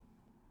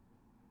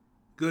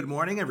Good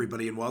morning,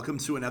 everybody, and welcome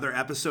to another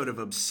episode of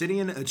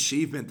Obsidian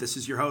Achievement. This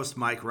is your host,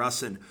 Mike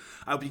Russin.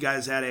 I hope you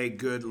guys had a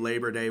good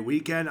Labor Day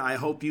weekend. I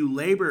hope you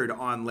labored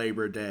on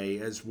Labor Day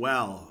as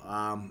well.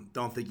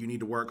 Don't think you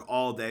need to work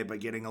all day, but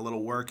getting a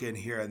little work in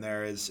here and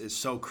there is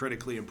so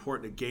critically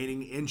important to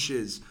gaining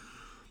inches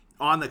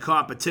on the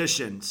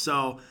competition.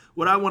 So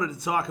what I wanted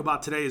to talk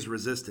about today is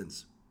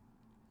resistance.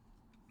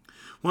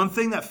 One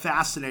thing that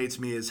fascinates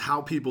me is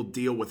how people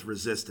deal with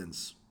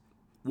resistance.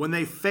 When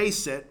they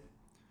face it,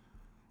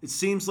 it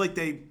seems like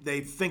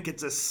they think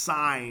it's a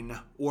sign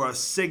or a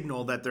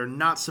signal that they're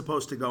not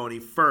supposed to go any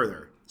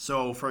further.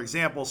 So, for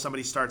example,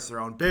 somebody starts their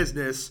own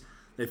business,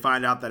 they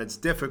find out that it's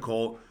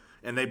difficult,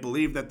 and they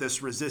believe that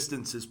this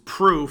resistance is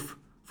proof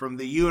from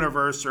the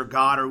universe or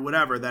God or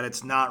whatever that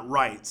it's not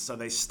right. So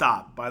they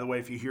stop. By the way,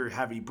 if you hear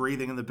heavy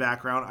breathing in the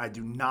background, I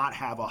do not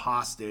have a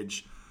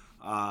hostage.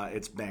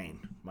 It's Bane,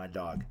 my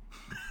dog.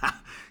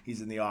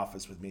 He's in the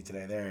office with me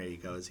today. There he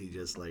goes. He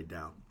just laid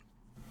down.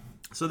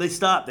 So they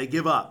stop. They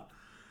give up.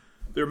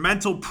 Their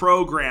mental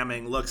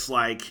programming looks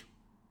like,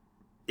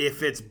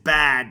 if it's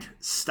bad,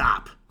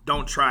 stop.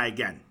 Don't try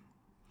again.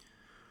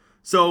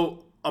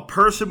 So a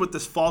person with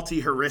this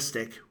faulty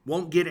heuristic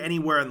won't get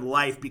anywhere in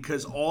life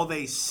because all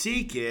they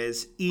seek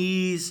is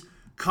ease,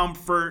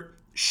 comfort,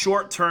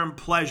 short-term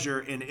pleasure,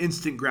 and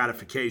instant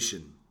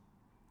gratification.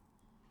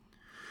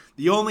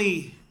 The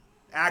only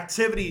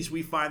activities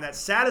we find that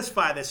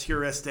satisfy this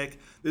heuristic,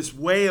 this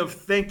way of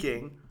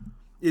thinking,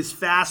 is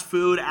fast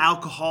food,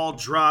 alcohol,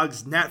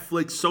 drugs,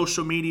 Netflix,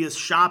 social media,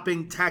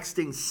 shopping,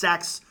 texting,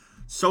 sex,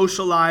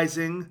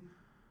 socializing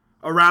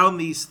around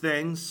these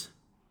things,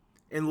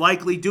 and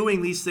likely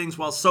doing these things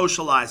while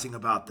socializing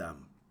about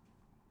them.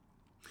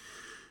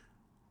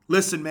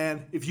 Listen,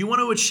 man, if you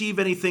want to achieve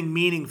anything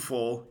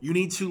meaningful, you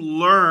need to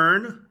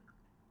learn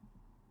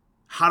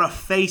how to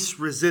face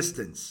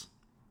resistance.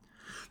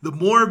 The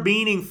more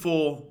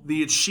meaningful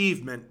the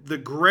achievement, the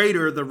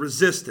greater the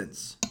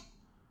resistance.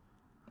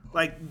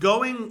 Like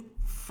going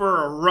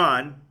for a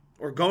run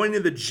or going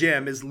to the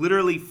gym is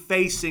literally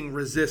facing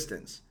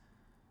resistance.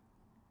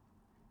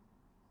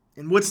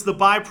 And what's the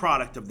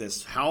byproduct of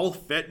this?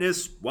 Health,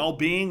 fitness,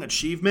 well-being,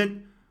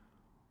 achievement.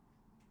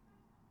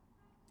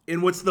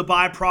 And what's the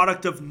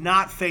byproduct of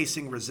not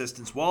facing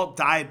resistance? Well,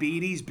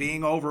 diabetes,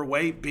 being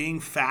overweight, being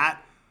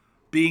fat,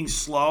 being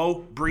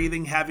slow,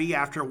 breathing heavy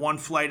after one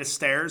flight of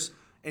stairs,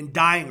 and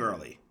dying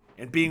early,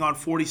 and being on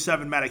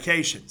 47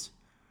 medications.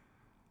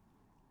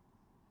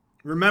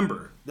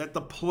 Remember that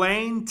the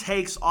plane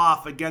takes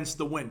off against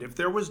the wind. If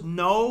there was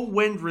no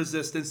wind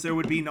resistance, there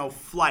would be no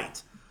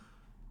flight.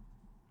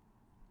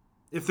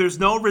 If there's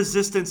no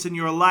resistance in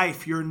your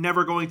life, you're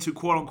never going to,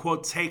 quote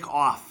unquote, take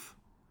off.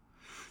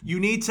 You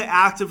need to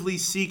actively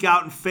seek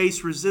out and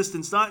face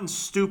resistance, not in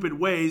stupid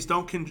ways.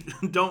 Don't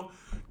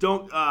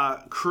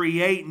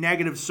create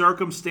negative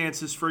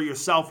circumstances for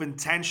yourself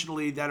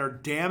intentionally that are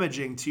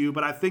damaging to you.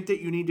 But I think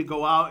that you need to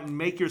go out and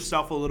make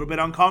yourself a little bit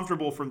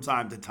uncomfortable from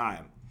time to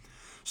time.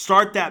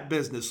 Start that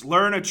business,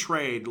 learn a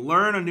trade,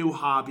 learn a new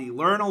hobby,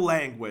 learn a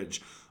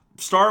language,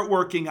 start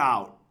working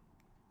out,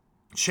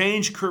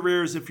 change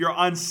careers if you're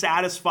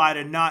unsatisfied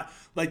and not,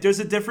 like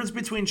there's a difference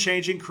between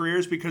changing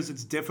careers because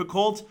it's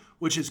difficult,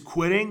 which is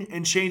quitting,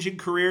 and changing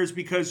careers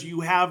because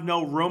you have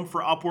no room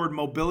for upward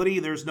mobility,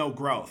 there's no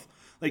growth.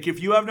 Like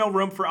if you have no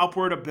room for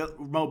upward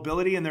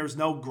mobility and there's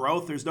no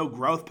growth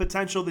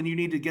potential, then you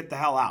need to get the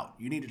hell out.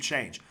 You need to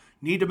change.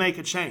 You need to make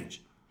a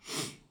change.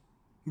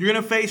 You're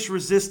going to face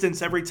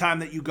resistance every time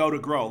that you go to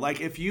grow.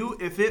 Like if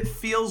it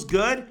feels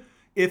good,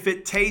 if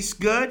it tastes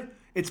good,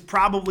 it's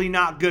probably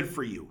not good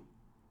for you.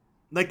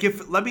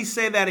 Let me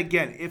say that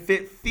again. If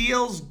it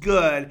feels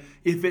good,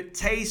 if it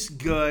tastes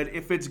good,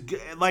 if it's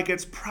good, like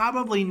it's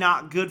probably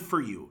not good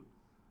for you.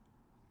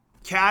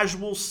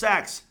 Casual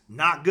sex,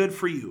 not good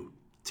for you.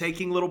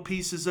 Taking little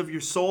pieces of your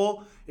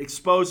soul,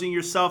 exposing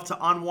yourself to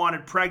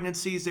unwanted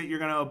pregnancies that you're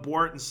going to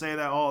abort and say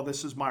that, oh,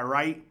 this is my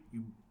right,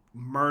 you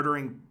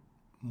murdering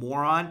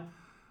moron.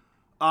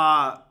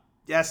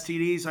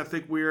 STDs, I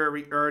think we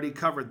already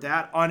covered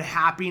that.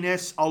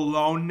 Unhappiness,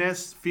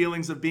 aloneness,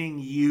 feelings of being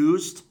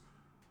used.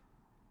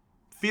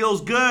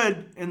 Feels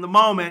good in the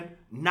moment,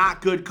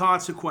 not good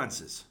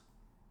consequences.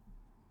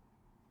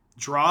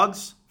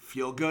 Drugs,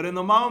 feel good in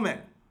the moment.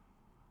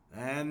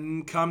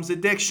 Then comes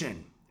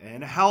addiction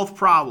and health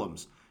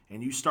problems.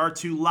 And you start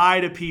to lie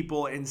to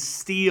people and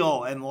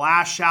steal and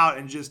lash out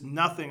and just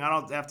nothing. I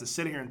don't have to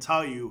sit here and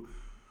tell you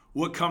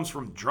what comes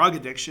from drug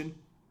addiction.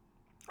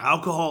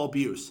 Alcohol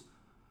abuse.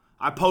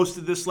 I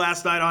posted this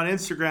last night on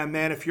Instagram,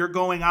 man. If you're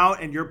going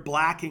out and you're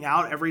blacking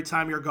out every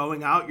time you're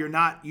going out,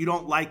 you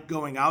don't like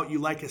going out, you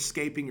like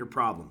escaping your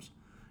problems.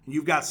 And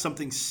you've got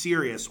something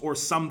serious or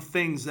some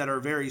things that are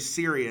very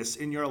serious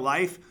in your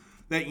life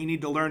that you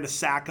need to learn to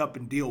sack up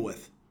and deal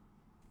with.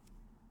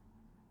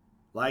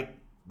 Like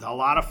a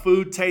lot of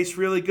food tastes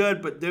really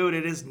good, but dude,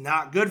 it is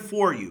not good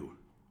for you.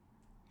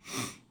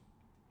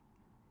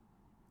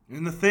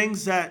 And the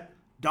things that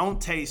don't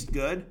taste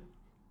good,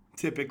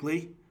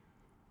 typically,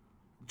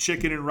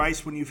 chicken and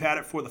rice when you've had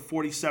it for the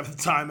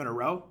 47th time in a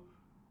row.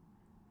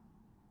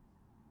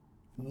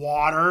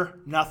 water,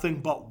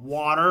 nothing but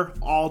water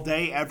all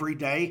day, every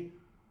day.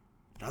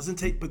 Doesn't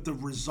take, but the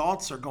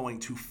results are going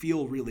to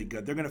feel really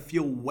good. They're going to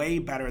feel way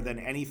better than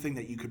anything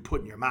that you could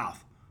put in your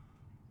mouth.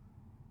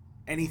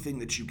 Anything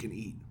that you can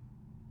eat.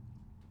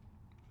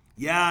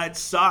 Yeah, it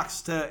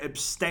sucks to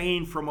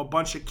abstain from a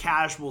bunch of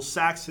casual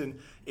sex and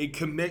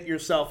commit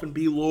yourself and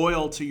be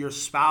loyal to your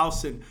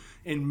spouse and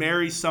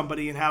marry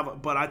somebody and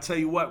have, but I tell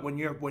you what, when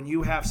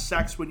you have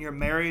sex when you're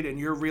married and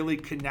you're really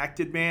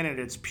connected, man, and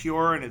it's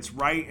pure and it's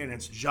right and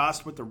it's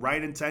just with the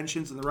right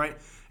intentions and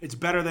it's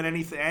better than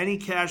any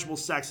casual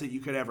sex that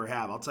you could ever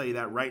have. I'll tell you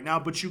that right now,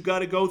 but you got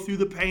to go through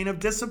the pain of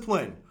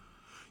discipline.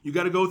 You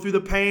got to go through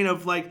the pain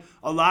of, like,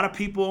 a lot of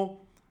people,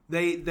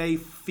 they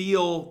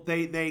feel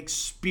they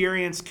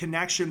experience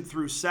connection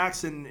through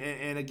sex, and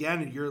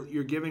again,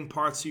 you're giving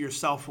parts of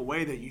yourself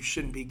away that you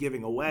shouldn't be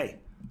giving away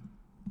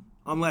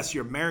unless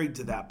you're married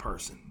to that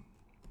person.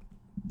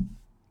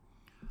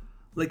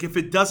 Like, if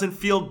it doesn't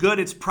feel good,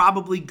 it's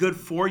probably good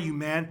for you,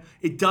 man.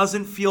 It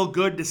doesn't feel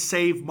good to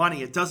save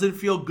money. It doesn't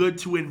feel good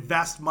to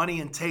invest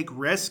money and take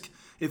risk.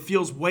 It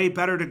feels way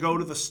better to go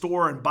to the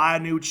store and buy a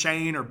new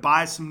chain or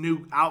buy some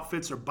new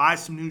outfits or buy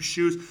some new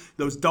shoes.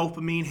 Those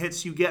dopamine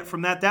hits you get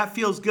from that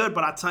feels good.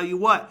 But I tell you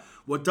what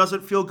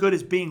doesn't feel good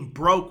is being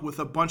broke with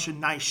a bunch of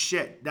nice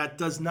shit. That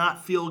does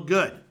not feel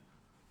good.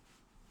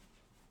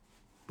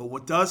 But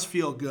what does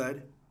feel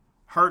good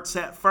hurts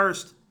at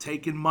first.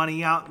 Taking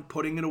money out and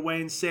putting it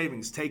away in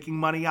savings. Taking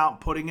money out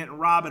and putting it in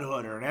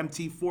Robinhood or an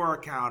MT4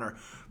 account or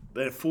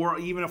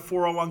even a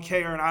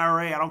 401k or an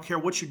IRA. I don't care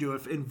what you do.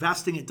 If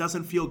investing, it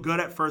doesn't feel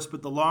good at first,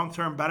 but the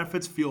long-term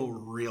benefits feel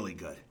really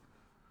good.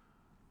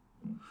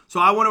 So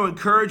I want to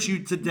encourage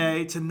you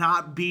today to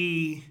not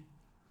be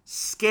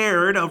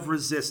scared of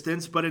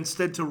resistance, but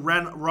instead to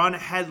run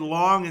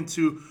headlong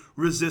into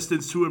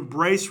resistance, to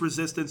embrace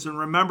resistance, and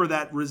remember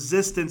that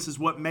resistance is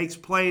what makes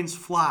planes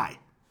fly.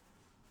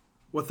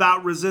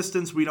 Without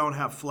resistance, we don't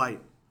have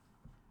flight.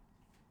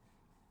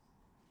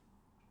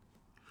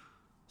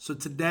 So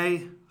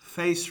today,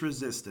 face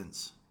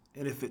resistance.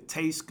 And if it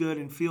tastes good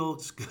and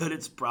feels good,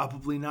 it's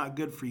probably not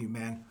good for you,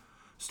 man.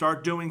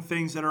 Start doing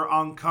things that are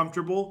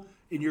uncomfortable,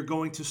 and you're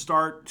going to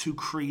start to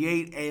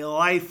create a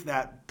life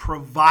that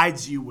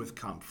provides you with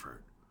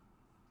comfort.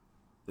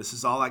 This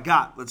is all I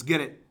got. Let's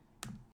get it.